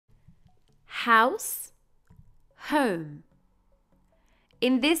house, home.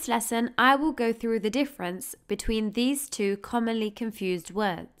 In this lesson, I will go through the difference between these two commonly confused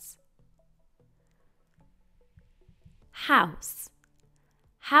words. House.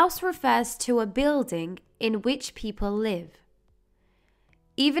 House refers to a building in which people live.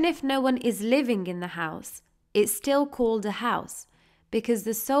 Even if no one is living in the house, it's still called a house because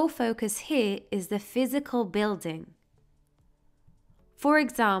the sole focus here is the physical building. For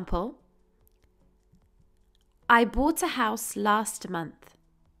example, I bought a house last month.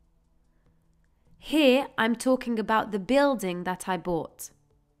 Here I'm talking about the building that I bought.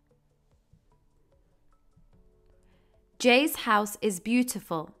 Jay's house is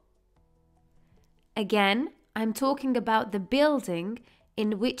beautiful. Again, I'm talking about the building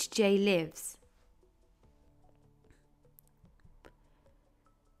in which Jay lives.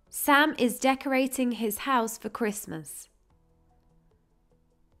 Sam is decorating his house for Christmas.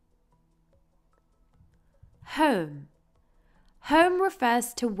 Home. Home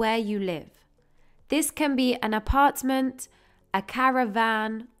refers to where you live. This can be an apartment, a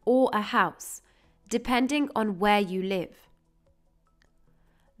caravan, or a house, depending on where you live.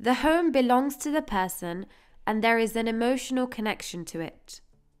 The home belongs to the person and there is an emotional connection to it.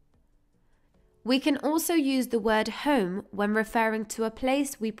 We can also use the word home when referring to a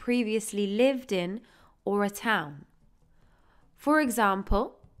place we previously lived in or a town. For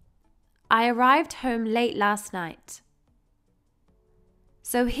example, I arrived home late last night.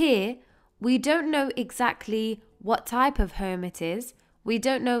 So here, we don't know exactly what type of home it is. We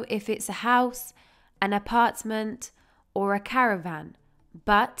don't know if it's a house, an apartment, or a caravan,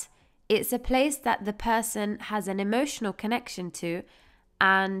 but it's a place that the person has an emotional connection to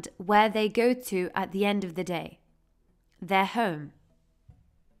and where they go to at the end of the day, their home.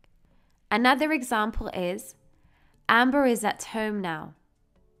 Another example is, Amber is at home now.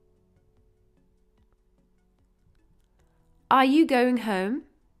 Are you going home?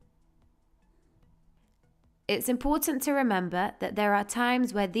 It's important to remember that there are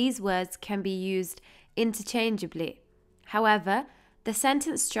times where these words can be used interchangeably. However, the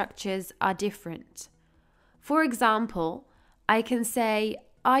sentence structures are different. For example, I can say,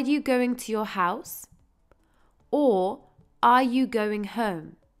 are you going to your house? Or, are you going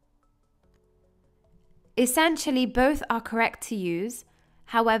home? Essentially, both are correct to use.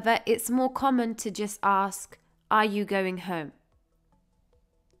 However, it's more common to just ask, are you going home?